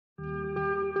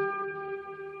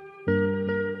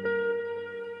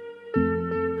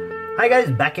Hi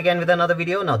guys, back again with another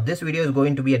video. Now this video is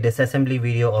going to be a disassembly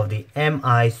video of the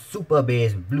MI Super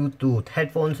Bass Bluetooth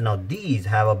headphones. Now these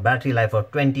have a battery life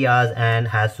of 20 hours and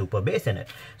has Super Bass in it.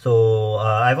 So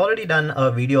I've already done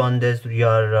a video on this,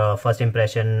 your first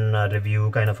impression review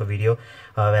kind of a video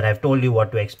where I've told you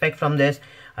what to expect from this.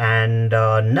 And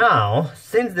now,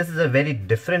 since this is a very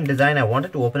different design, I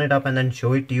wanted to open it up and then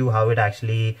show it to you how it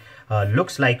actually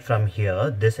looks like from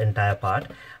here, this entire part.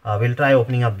 We'll try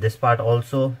opening up this part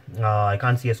also. I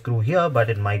can't see a screw here, but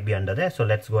it might be under there. So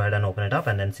let's go ahead and open it up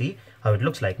and then see how it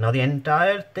looks like. Now the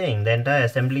entire thing, the entire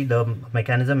assembly, the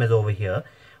mechanism is over here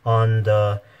on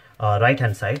the right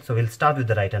hand side. So we'll start with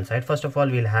the right hand side. First of all,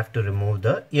 we'll have to remove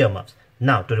the earmuffs.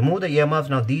 Now to remove the earmuffs,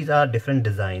 now these are different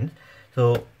designs.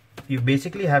 So you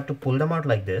basically have to pull them out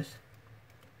like this.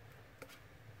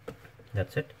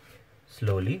 That's it.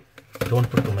 Slowly. Don't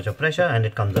put too much of pressure and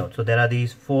it comes out. So there are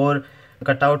these 4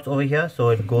 cutouts over here, so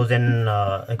it goes in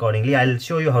accordingly. I'll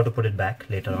show you how to put it back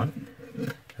later on.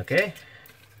 Okay,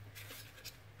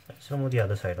 let's remove the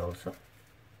other side also,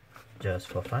 just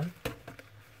for fun.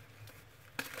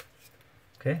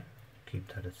 Okay, keep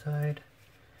that aside.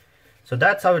 So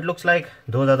that's how it looks like.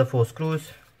 Those are the 4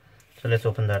 screws. So let's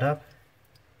open that up.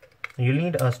 You'll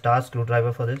need a star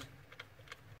screwdriver for this.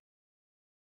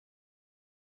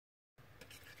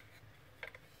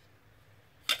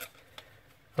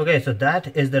 Okay, so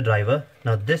that is the driver.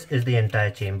 Now this is the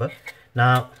entire chamber.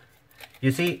 Now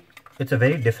you see it's a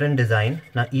very different design.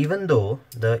 Now even though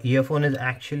the earphone is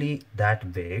actually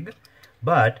that big,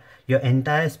 but your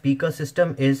entire speaker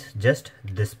system is just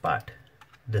this part,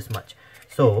 this much.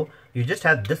 So you just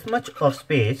have this much of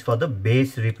space for the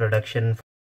bass reproduction.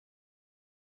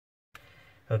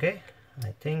 Okay,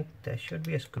 I think there should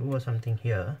be a screw or something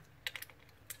here.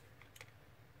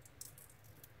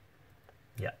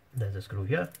 Yeah, there's a screw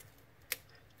here, so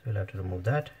we'll have to remove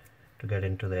that to get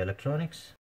into the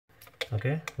electronics.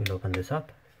 Okay, we'll open this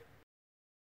up.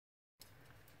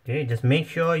 Okay, just make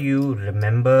sure you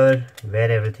remember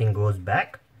where everything goes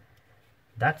back.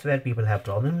 That's where people have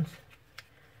problems,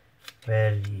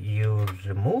 where you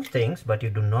remove things but you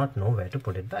do not know where to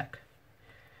put it back.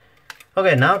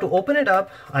 Okay, now to open it up,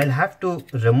 I'll have to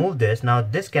remove this. Now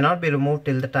this cannot be removed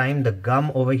till the time the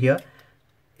gum over here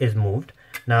is moved.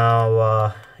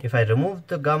 Now if I remove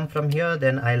the gum from here,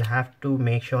 then I'll have to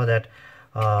make sure that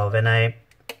when I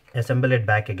assemble it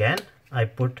back again, I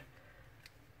put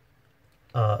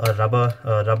a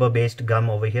rubber based gum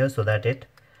over here so that it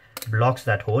blocks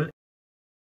that hole.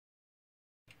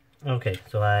 Okay,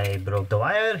 so I broke the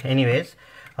wire. Anyways,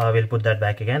 we'll put that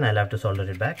back again. I'll have to solder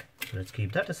it back. Let's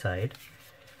keep that aside.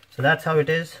 So that's how it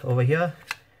is over here.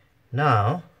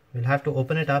 Now we'll have to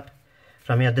open it up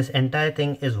from here. This entire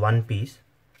thing is one piece.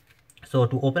 So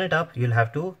to open it up, you'll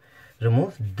have to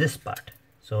remove this part.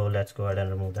 So let's go ahead and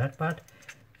remove that part.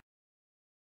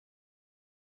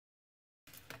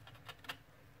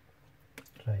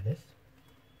 Try this.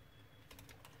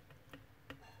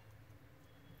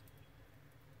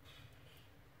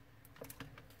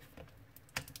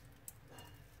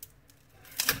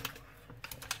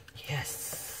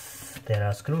 Yes, there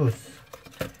are screws.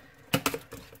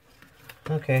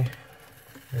 Okay.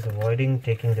 Is avoiding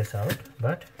taking this out,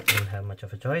 but you don't have much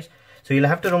of a choice. So you'll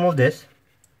have to remove this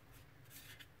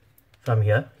from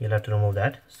here. You'll have to remove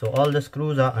that. So all the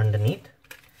screws are underneath.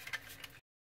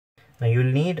 Now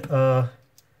you'll need a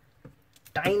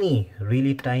tiny,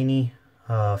 really tiny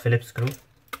Phillips screw,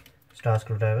 star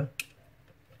screwdriver,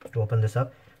 to open this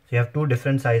up. So you have 2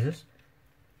 different sizes,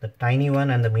 the tiny one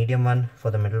and the medium one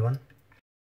for the middle one.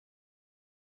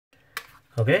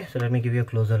 Okay, so let me give you a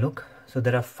closer look. So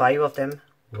there are 5 of them.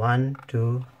 1,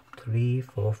 2, 3,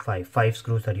 4, 5. 5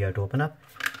 screws that you have to open up.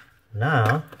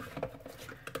 Now,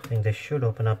 I think they should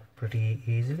open up pretty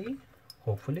easily,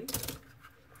 hopefully.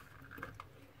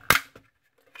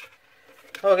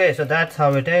 Okay, so that's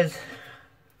how it is.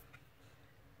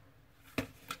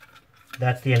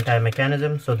 That's the entire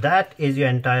mechanism. So that is your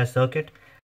entire circuit.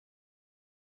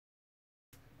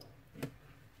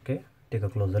 Okay, take a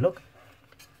closer look.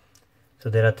 So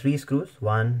there are 3 screws,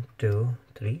 1, 2,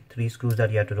 3, 3 screws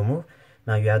that you have to remove.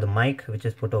 Now you have the mic, which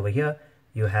is put over here.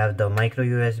 You have the micro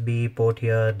USB port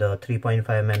here, the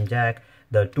 3.5mm jack,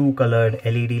 the 2 colored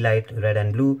LED light, red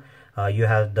and blue. You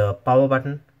have the power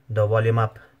button, the volume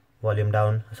up, volume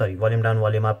down,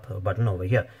 volume up button over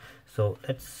here. So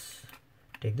let's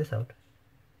take this out.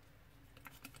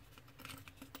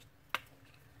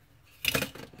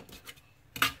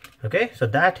 Okay, so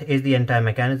that is the entire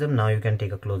mechanism. Now you can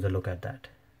take a closer look at that.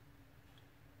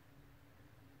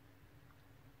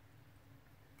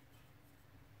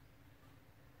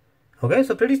 Okay,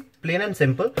 so pretty plain and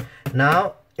simple.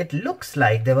 Now it looks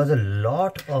like there was a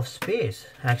lot of space.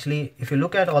 Actually, if you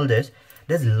look at all this,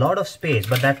 there's a lot of space,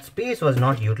 but that space was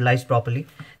not utilized properly.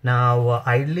 Now,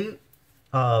 ideally,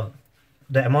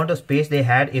 the amount of space they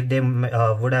had, if they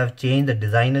would have changed the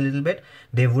design a little bit,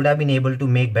 they would have been able to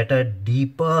make better,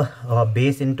 deeper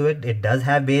bass into it. It does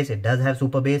have bass, it does have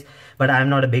super bass, but I'm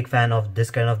not a big fan of this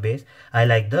kind of bass. I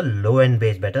like the low end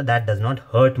bass better. That does not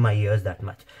hurt my ears that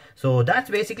much. So that's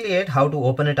basically it, how to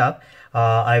open it up.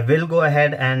 I will go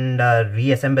ahead and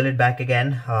reassemble it back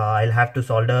again. I'll have to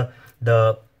solder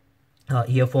the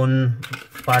earphone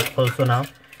part also now,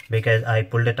 because I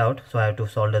pulled it out, so I have to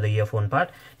solder the earphone part.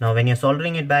 Now when you're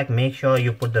soldering it back, make sure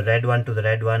you put the red one to the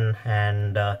red one,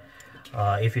 and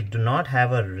if you do not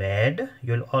have a red,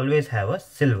 you'll always have a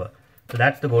silver. So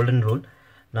that's the golden rule.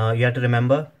 Now you have to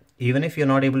remember, even if you're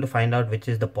not able to find out which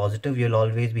is the positive, you'll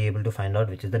always be able to find out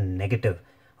which is the negative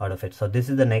out of it. So this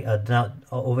is the now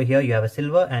over here you have a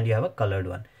silver and you have a colored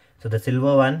one. So the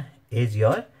silver one is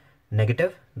your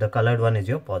negative, the colored one is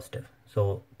your positive.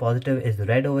 So positive is the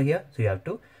red over here, so you have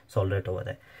to solder it over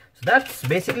there. So that's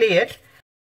basically it.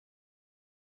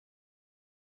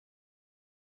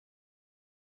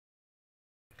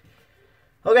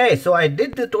 Okay, so I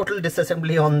did the total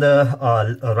disassembly on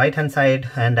the right hand side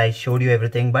and I showed you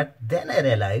everything, but then I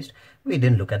realized we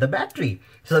didn't look at the battery.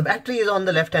 So the battery is on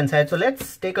the left hand side, so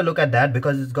let's take a look at that,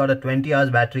 because it's got a 20 hours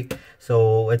battery,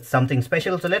 so it's something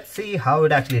special. So let's see how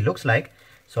it actually looks like.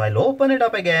 So I'll open it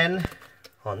up again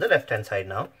on the left hand side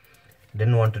now.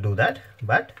 Didn't want to do that,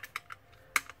 but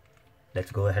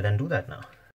let's go ahead and do that now.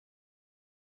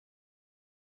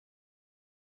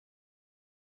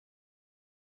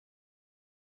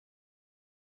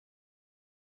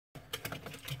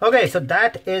 Okay, so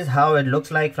that is how it looks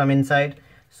like from inside.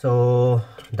 So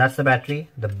that's the battery.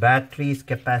 The battery's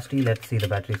capacity, let's see the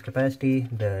battery's capacity,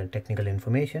 the technical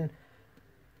information.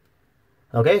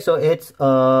 Okay, so it's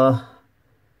a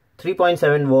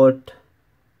 3.7 volt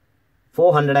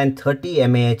 430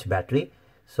 mAh battery.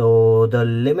 So the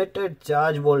limited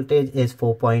charge voltage is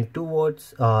 4.2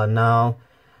 volts. Now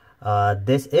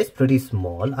this is pretty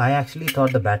small. I actually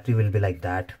thought the battery will be like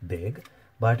that big,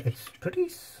 but it's pretty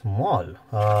small.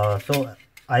 So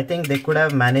I think they could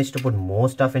have managed to put more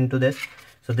stuff into this.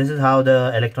 So this is how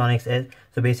the electronics is.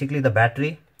 So basically the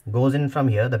battery goes in from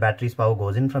here, the battery's power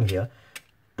goes in from here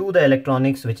to the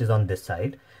electronics which is on this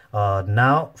side.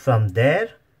 Now from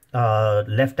there,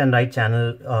 left and right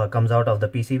channel comes out of the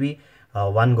PCB.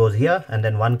 One goes here and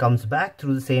then one comes back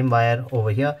through the same wire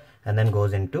over here and then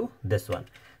goes into this one.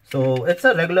 So it's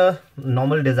a regular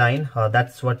normal design.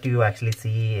 That's what you actually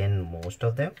see in most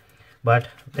of them, but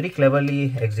very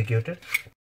cleverly executed.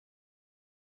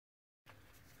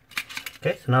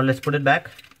 Okay, so now let's put it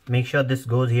back. Make sure this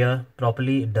goes here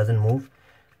properly, it doesn't move.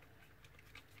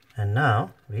 And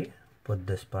now we put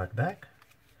this part back,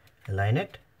 align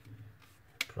it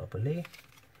properly,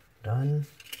 done,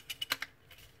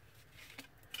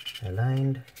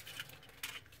 aligned,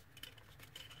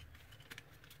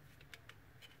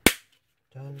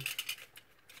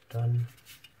 done.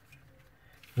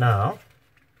 Now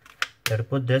you have to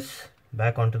put this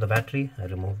back onto the battery. I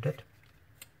removed it,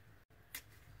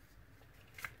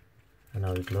 and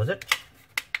now we close it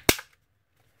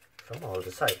from all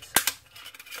the sides.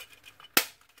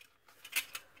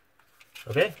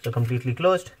 Okay, so completely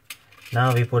closed.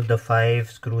 Now we put the 5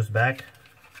 screws back.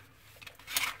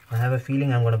 I have a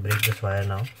feeling I'm going to break this wire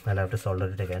now. I'll have to solder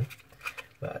it again,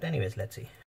 but anyways, let's see.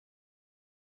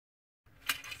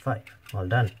 5, all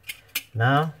done.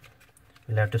 Now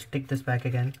we'll have to stick this back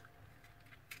again.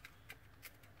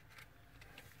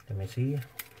 Let me see.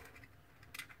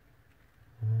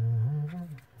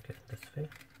 Okay, this way.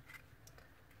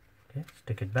 Okay,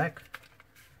 stick it back,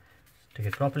 stick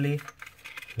it properly.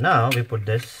 Now we put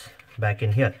this back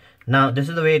in here. Now this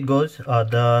is the way it goes.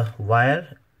 The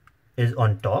wire is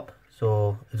on top,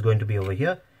 so it's going to be over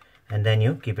here, and then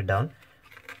you keep it down.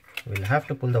 We'll have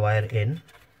to pull the wire in.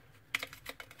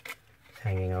 It's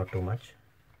hanging out too much.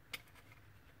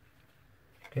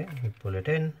 Okay, we pull it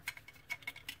in,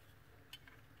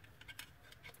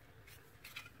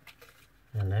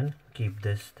 and then keep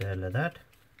this there like that.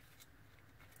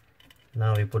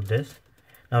 Now we put this.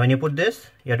 Now when you put this,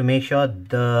 you have to make sure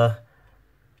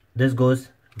this goes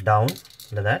down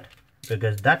like that,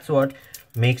 because that's what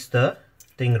makes the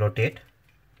thing rotate,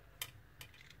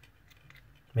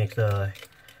 makes the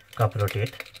cup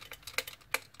rotate.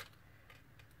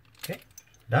 Okay,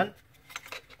 done.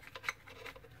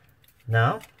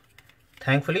 Now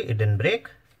thankfully it didn't break.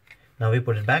 Now we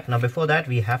put it back. Now before that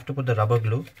we have to put the rubber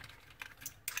glue.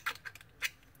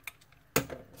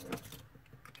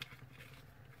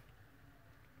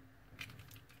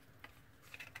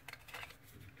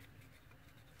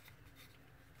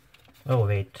 Oh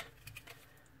wait,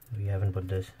 we haven't put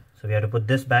this, so we have to put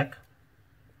this back,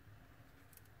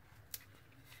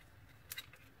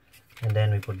 and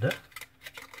then we put the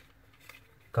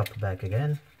cup back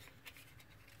again.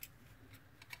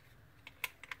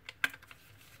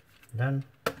 Done.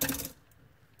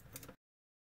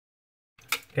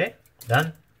 Okay,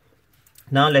 done.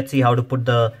 Now let's see how to put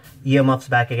the earmuffs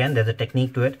back again. There's a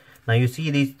technique to it. Now you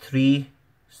see these three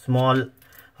small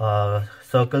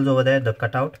circles over there, the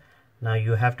cutout. Now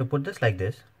you have to put this like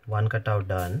this. One cutout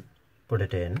done, put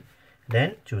it in,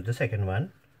 then choose the second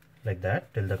one like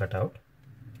that till the cutout.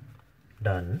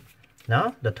 Done.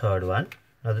 Now the third one.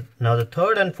 Now the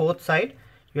third and fourth side,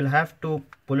 you'll have to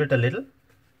pull it a little.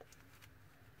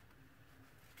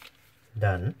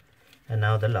 Done. And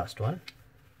now the last one.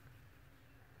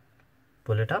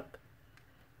 Pull it up,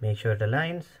 make sure it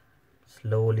aligns,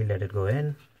 slowly let it go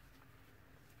in,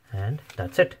 and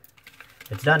that's it.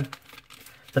 It's done.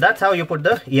 So that's how you put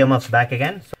the earmuffs back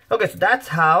again. Okay, so that's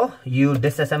how you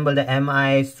disassemble the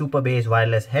MI Super Bass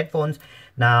wireless headphones.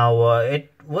 Now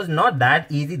it was not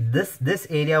that easy. This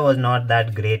area was not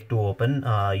that great to open.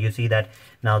 You see that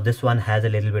now this one has a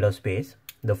little bit of space.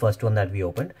 The first one that we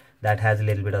opened, that has a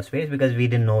little bit of space because we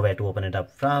didn't know where to open it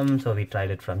up from, so we tried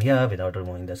it from here without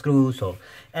removing the screw. So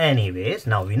anyways,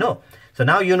 now we know. So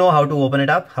now you know how to open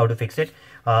it up, how to fix it.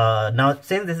 Now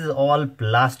since this is all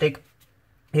plastic,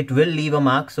 it will leave a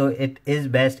mark, so it is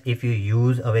best if you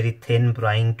use a very thin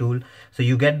prying tool. So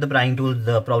you get the prying tool.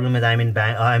 The problem is I'm in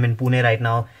Pune right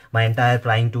now. My entire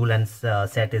prying tool and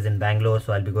set is in Bangalore,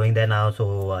 so I'll be going there now,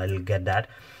 so I'll get that.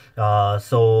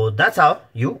 So that's how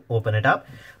you open it up.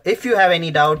 If you have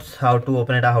any doubts how to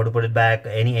open it up, how to put it back,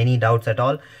 any doubts at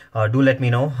all, do let me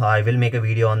know. I will make a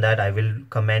video on that. I will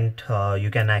comment. You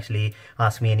can actually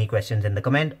ask me any questions in the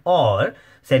comment, or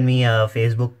send me a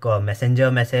Facebook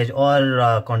messenger message,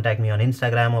 or contact me on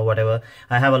Instagram or whatever.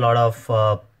 I have a lot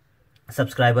of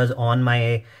subscribers on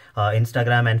my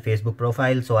Instagram and Facebook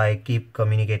profile, so I keep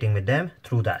communicating with them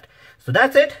through that. So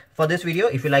that's it for this video.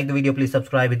 If you like the video, please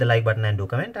subscribe with the like button and do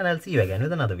comment, and I'll see you again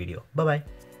with another video. Bye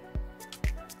bye.